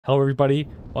Hello everybody,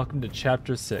 welcome to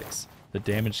chapter 6, the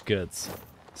damaged goods.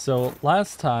 So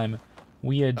last time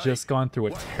we had just gone through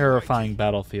a terrifying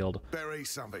battlefield,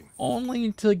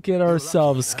 only to get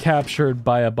ourselves captured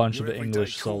by a bunch of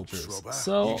English soldiers.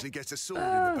 So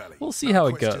we'll see how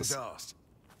it goes.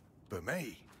 But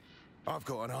me, I've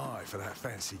got an eye for that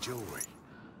fancy jewelry.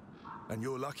 And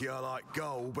you're lucky I like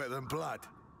gold better than blood,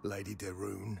 Lady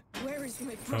Derune. Where is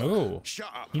my brother? Oh,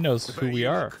 Shut up. he knows who we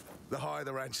are. The higher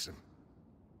the ransom.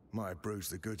 Might have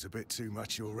bruised the goods a bit too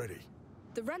much already.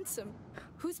 The ransom?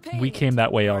 Who's paying? We came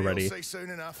that way already. You'll see soon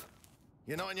enough.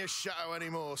 You're not in your shadow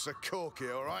anymore, so corky,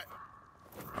 all right?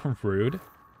 Rude.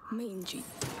 Mangy.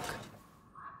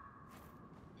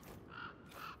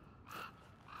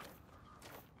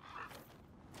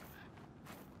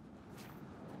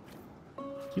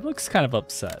 He looks kind of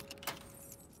upset.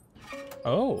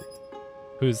 Oh,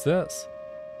 who's this?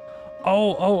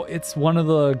 Oh, it's one of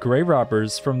the grave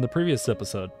robbers from the previous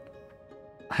episode.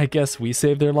 I guess we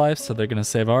saved their lives, so they're gonna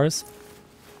save ours?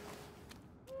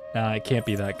 Nah, it can't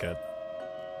be that good.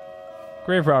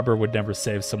 Grave robber would never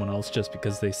save someone else just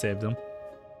because they saved them.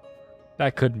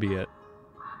 That couldn't be it.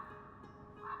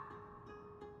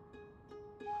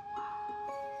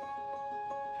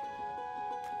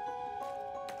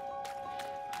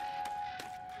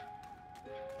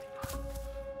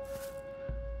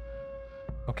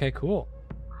 Okay, cool.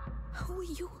 Who are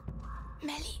you?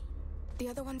 Melly. The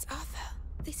other one's Arthur.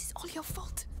 This is all your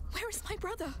fault. Where is my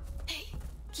brother? Hey,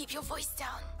 keep your voice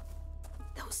down.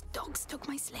 Those dogs took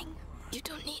my sling. You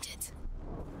don't need it.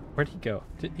 Where'd he go?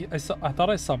 I thought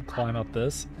I saw him climb up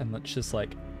this, and it's just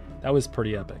like, that was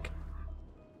pretty epic.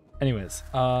 Anyways,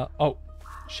 oh,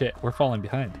 shit, we're falling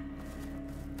behind.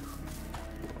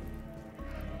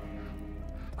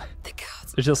 The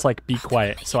guards. It's just like, be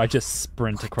quiet, so I just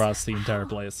sprint across the entire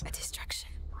place. A distraction.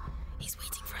 He's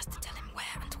waiting for us to tell him where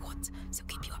and what, so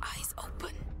keep your eyes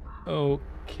open.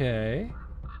 Okay.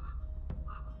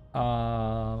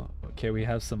 Okay, we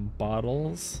have some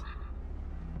bottles.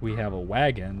 We have a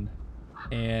wagon.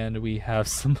 And we have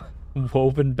some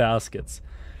woven baskets.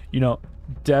 You know,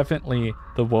 definitely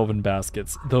the woven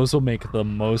baskets. Those will make the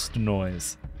most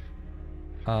noise.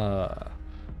 No,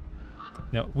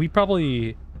 we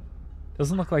probably...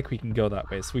 Doesn't look like we can go that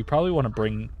way, so we probably want to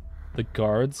bring the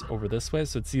guards over this way.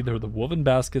 So it's either the woven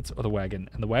baskets or the wagon.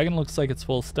 And the wagon looks like it's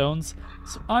full of stones,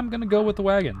 so I'm gonna go with the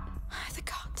wagon. The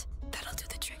cart. That'll do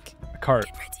the trick. A cart.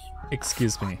 Get ready.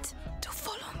 Excuse me. To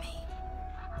follow me.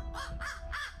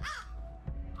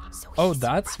 So Oh,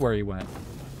 that's where he went.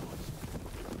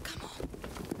 Come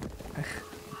on.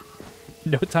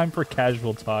 No time for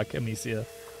casual talk, Amicia.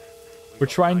 We're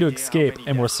trying to escape,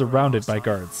 and we're surrounded by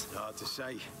guards. Hard to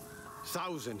say.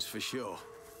 Thousands for sure.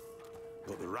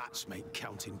 But the rats make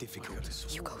counting difficult.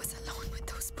 Hugo is alone with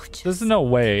those butchers. There's no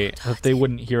way that they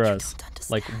wouldn't hear us,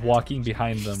 like, walking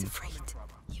behind them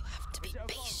You have to be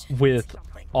patient. with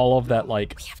all of that,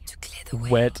 like, We have to clear the way.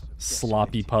 wet,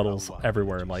 sloppy puddles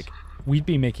everywhere. Like, we'd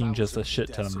be making just a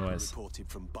shit ton of noise. Reported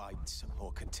from bites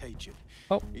or contagion.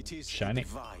 Oh, It is shiny. a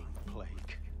divine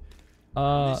plague.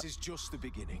 This This is just the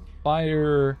beginning.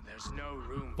 fire There's no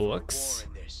room books, for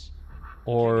war in this.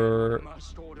 or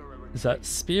Must order a is that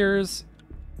spears?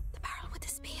 The barrel with the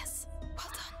spears. Well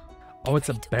done. Oh, it's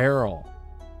a barrel.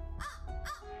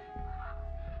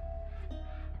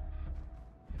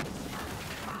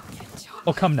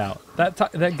 Oh, come now.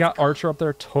 That got Archer up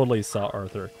there totally saw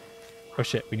Arthur. Oh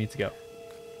shit, we need to go.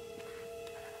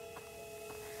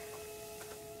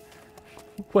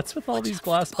 What's with all these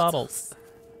glass bottles?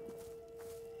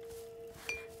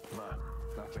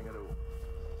 Nothing at all.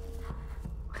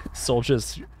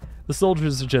 The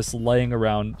soldiers are just laying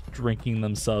around drinking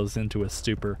themselves into a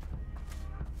stupor.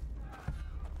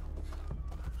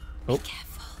 Oh,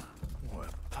 Careful. What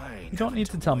a pain. you don't need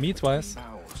to tell me twice.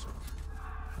 Bowels.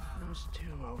 Those two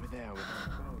over there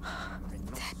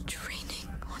with They're draining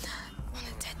on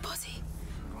a dead body.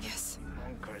 Yes.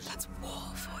 That's war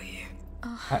for you.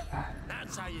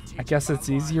 I guess it's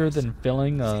easier than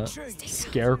filling a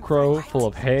scarecrow full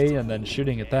of hay and then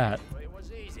shooting at that. It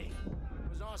was easy.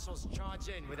 It was also charge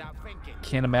in without thinking.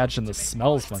 Can't imagine the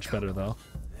smells much better though.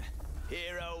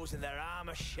 Heroes and their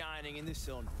armor shining in the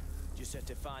sun. Just had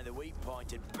to find the weak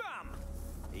point and BAM!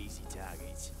 Easy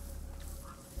targets.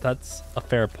 That's a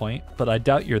fair point, but I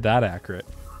doubt you're that accurate.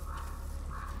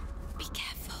 Be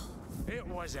careful. It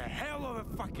was a hell of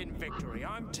a fucking victory,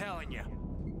 I'm telling you.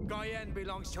 Guyenne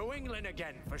belongs to England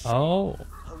again for sure. Oh,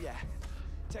 Oh yeah.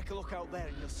 Take a look out there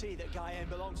and you'll see that Guyenne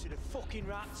belongs to the fucking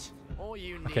rats. All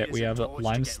you need okay, is we a have a torch to get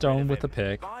rid limestone of with the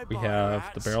him. pick. We Bye-bye, have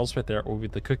the rats. barrels right there, or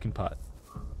with the cooking pot.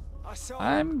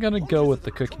 I'm gonna go with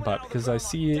the cooking pot because I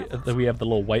see that we have the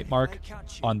little white mark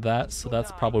on that, so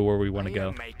that's probably where we want to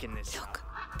go. Look,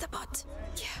 the bot.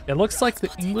 Yeah. It looks like the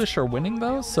English are winning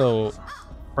though, so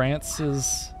France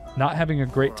is not having a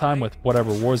great time with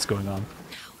whatever war's going on.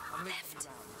 Left.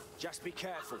 Just be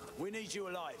careful. We need you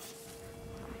alive.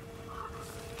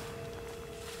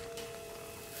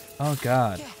 Oh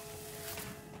god.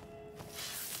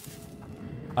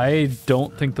 I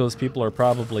don't think those people are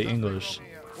probably English.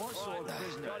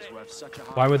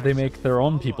 Why would they make their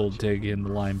own people dig in the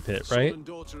lime pit, right?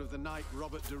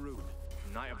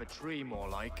 Knight of a tree, more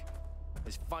like.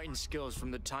 His fighting skills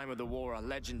from the time of the war are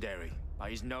legendary, but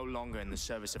he's no longer in the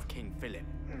service of King Philip.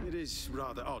 It is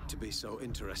rather odd to be so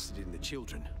interested in the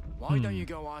children. Why don't you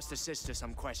go ask the sister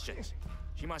some questions?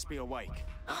 She must be awake.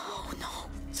 Oh no.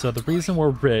 So the reason we're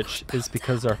rich is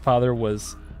because our father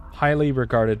was highly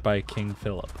regarded by King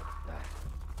Philip.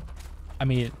 I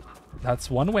mean, that's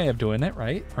one way of doing it,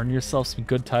 right? Earn yourself some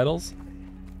good titles.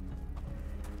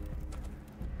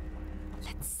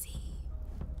 Let's see.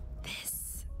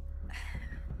 This.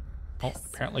 Oh,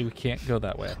 apparently we can't go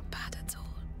that way. Not bad at all.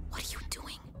 What are you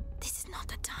doing? This is not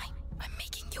the time. I'm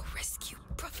making your rescue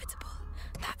profitable.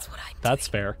 That's what I'm That's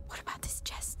doing. fair. What about this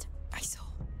chest? I saw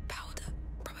powder,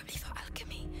 probably for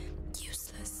alchemy.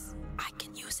 Useless. I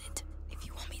can use it. If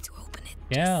you want me to open it,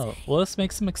 Yeah, just say. well, let's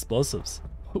make some explosives.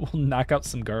 We'll knock out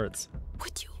some guards.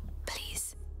 Would you,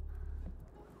 please?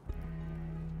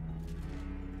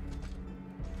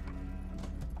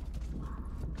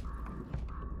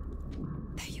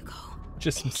 There you go.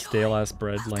 Just some Enjoy. stale-ass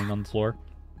bread Well laying done. on the floor.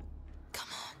 Come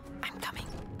on, I'm coming.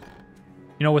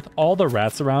 You know, with all the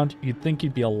rats around, you'd think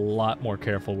you'd be a lot more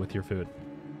careful with your food.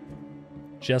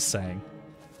 Just saying.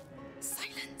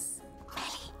 Silence.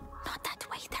 Ellie, not that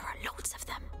way. There are loads of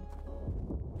them.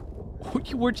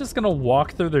 We're just gonna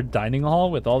walk through their dining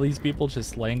hall with all these people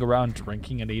just laying around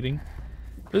drinking and eating?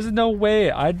 There's no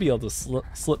way I'd be able to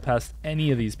slip past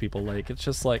any of these people. Like, it's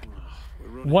just like,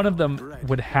 one of them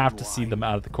would have to see them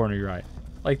out of the corner of your eye.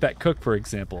 Like that cook, for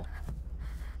example.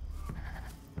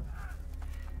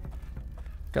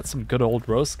 Got some good old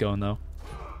roast going, though.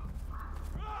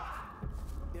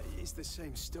 It's the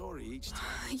same story each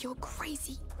time. You're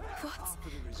crazy. What?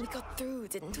 We got through,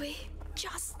 didn't we?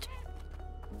 Just.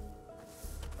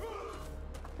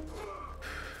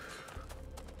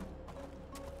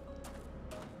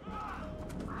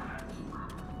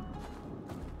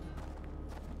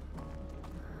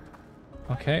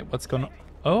 Okay, what's going on?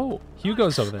 Oh,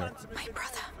 Hugo's over there. My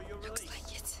brother. Looks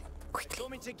like it. Quickly.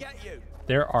 Coming to get you.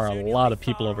 There are a lot of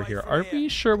people over here. Are we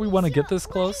sure we want to get this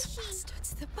close?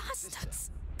 Bastards, the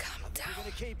bastards. Calm down. We're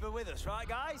gonna keep her with us, right,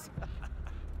 guys?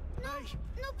 No,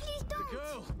 please don't.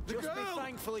 Girl, the Just be girl!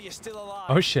 thankful you're still alive.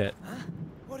 Oh shit.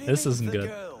 What do you This mean, isn't the good.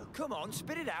 Girl? Come on,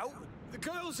 spit it out. The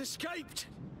girl's escaped!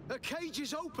 Her cage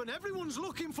is open, everyone's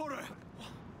looking for her!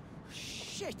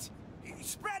 Shit!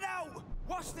 Spread out!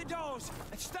 Watch the doors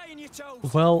and stay in your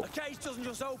toes. Well, a cage doesn't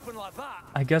just open like that.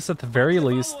 I guess at the very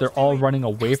least, they're all running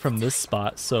away from this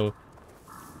spot, so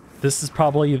this is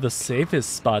probably the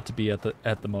safest spot to be at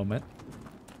the moment.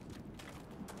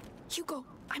 Hugo,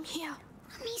 I'm here.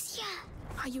 Amicia.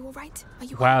 Are you alright? Are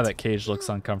you Wow, hurt? that cage looks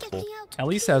uncomfortable. Get me out, At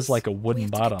least it has like a We wooden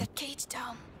have to bottom. get that cage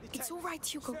down. It's alright,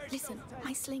 Hugo. Listen,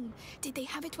 my sling. Did they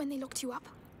have it when they locked you up?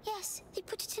 Yes, they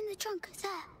put it in the trunk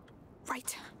there.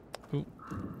 Right. Ooh.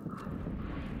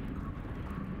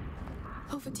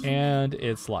 Over to you. And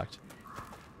it's locked.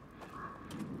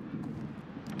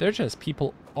 There's just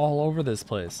people all over this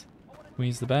place. Can we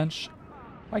use the bench?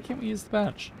 Why can't we use the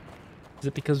bench? Is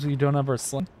it because we don't have our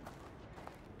sling?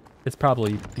 It's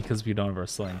probably because we don't have our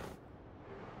sling.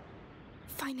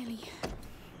 Finally.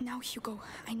 Now, Hugo,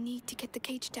 I need to get the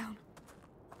cage down.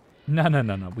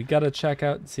 No. We gotta check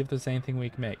out and see if there's anything we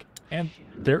can make. And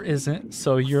there isn't,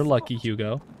 so you're lucky,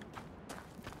 Hugo.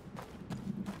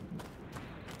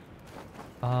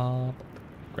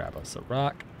 Grab us a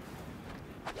rock.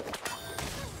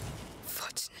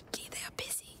 Fortunately, they are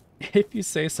busy. If you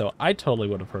say so. I totally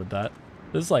would have heard that.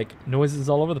 There's like noises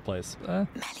all over the place. Melly,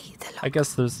 the lock. I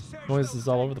guess there's noises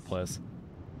all over the place.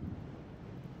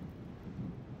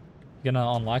 You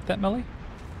gonna unlock that, Melly?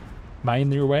 Am I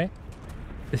in your way?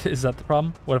 Is that the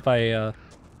problem? What if I, can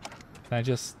I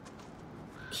just...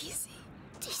 Easy.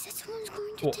 They said someone's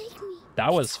going to Well, take me.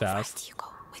 that was It's all right, fast. Hugo.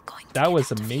 We're going to That get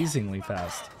was out of here. amazingly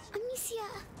fast. Amicia.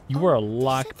 You were a They said they were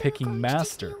lock-picking going to take me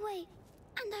master. away,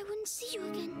 and I wouldn't see you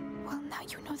again. Well, now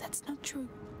you know that's not true.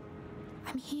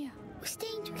 I'm here, We're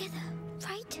staying together,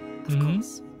 right? of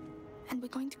course. And we're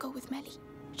going to go with Melly.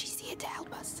 She's here to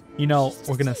help us. You know,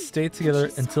 we're gonna stay together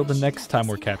until the next time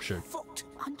we're captured. Fucked,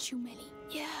 aren't you, Melly?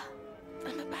 Yeah.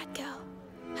 I'm a bad girl.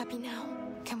 Happy happy now?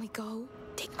 Can we go?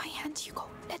 Take my hand, Hugo.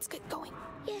 Let's get going.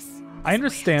 Yes. I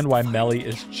understand why Melly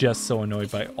is just so annoyed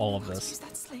by all of Use this.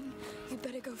 that sling. You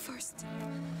better go first.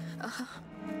 The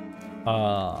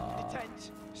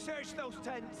tents. Search those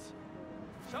tents.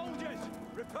 Soldiers,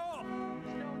 report.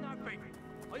 Still nothing.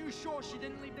 Are you sure she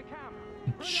didn't leave the camp?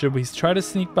 Should we try to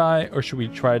sneak by, or should we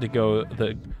try to go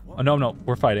the... Oh, no,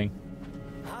 we're fighting.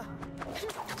 Are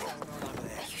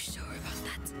you sure about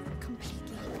that?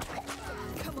 Completely.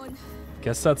 Come on.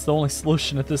 Guess that's the only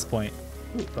solution at this point.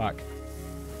 Ooh, rock.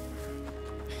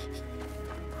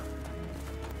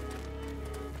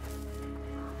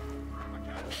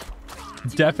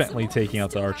 Definitely taking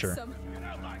out the archer.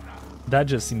 That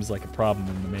just seems like a problem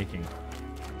in the making.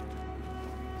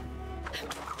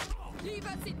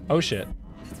 Oh shit.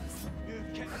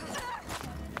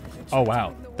 Oh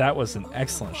wow, that was an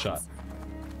excellent shot.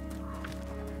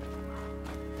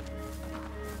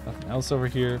 Nothing else over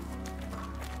here.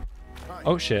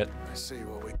 Oh shit. I see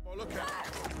what we... Oh, look at...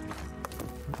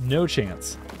 No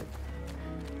chance.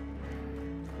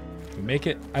 We make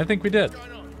it? I think we did.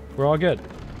 We're all good.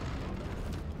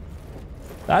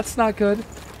 That's not good.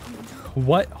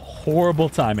 What horrible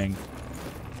timing.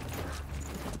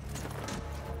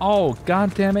 Oh,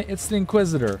 god damn it, it's the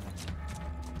Inquisitor.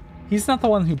 He's not the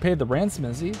one who paid the ransom,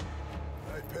 is he?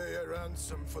 I pay a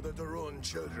ransom for the Darun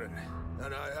children,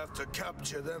 and I have to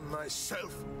capture them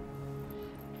myself.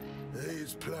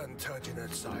 These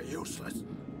Plantagenets are useless.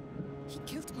 He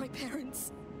killed my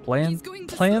parents.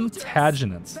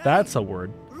 Plantagenets. That's a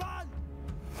word.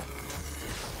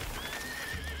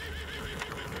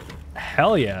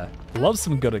 Hell yeah. Love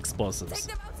some good explosives.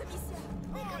 Take them out, Amicia.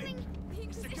 The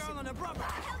Inquisition. What the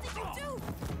hell did you do?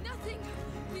 Nothing.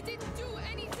 We didn't do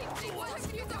anything. What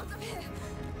have you done up here?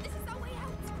 This is our way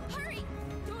out. Hurry.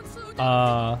 Don't slow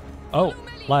down. Oh,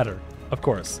 ladder. Of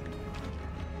course.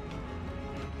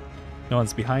 No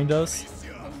one's behind us.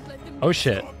 Oh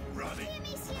shit.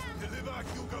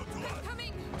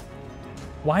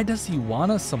 Why does he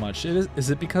want us so much? Is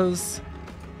it because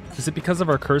of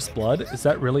our cursed blood? Is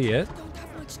that really it? Don't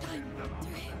have much time.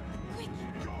 Quick.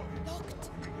 Locked.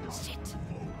 Shit.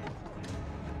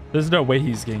 There's no way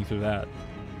he's getting through that.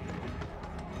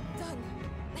 Done.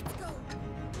 Let's go.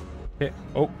 Okay.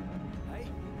 Oh.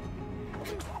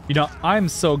 You know, I'm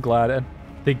so glad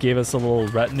they gave us a little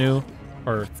retinue,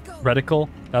 or reticle.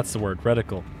 That's the word,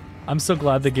 reticle. I'm so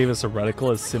glad they gave us a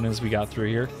reticle as soon as we got through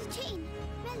here. Chain.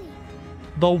 Melly.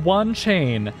 The one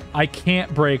chain I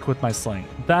can't break with my sling.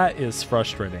 That is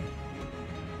frustrating.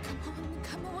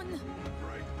 Come on.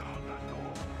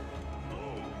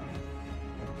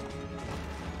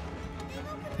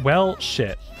 Well,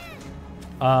 shit.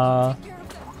 I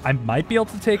might be able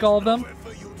to take all of them.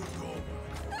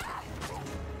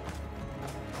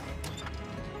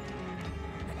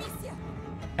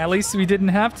 At least we didn't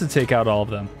have to take out all of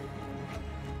them.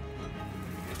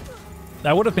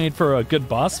 That would have made for a good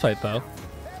boss fight, though.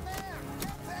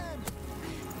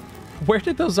 Where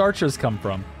did those archers come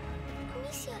from?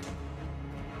 Amicia.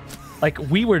 Like,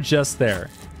 we were just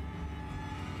there.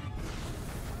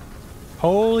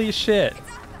 Holy shit.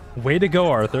 Way to go,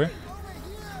 Arthur.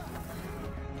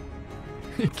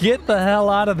 Get the hell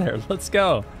out of there. Let's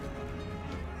go.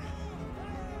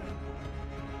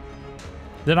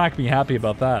 They're not going to be happy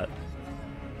about that.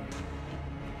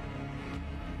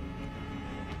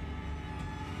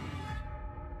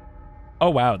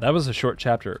 Oh, wow. That was a short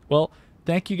chapter. Well,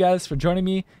 thank you guys for joining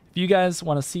me. If you guys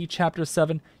want to see Chapter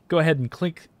 7, go ahead and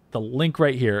click the link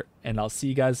right here, and I'll see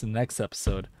you guys in the next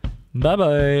episode.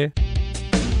 Bye-bye.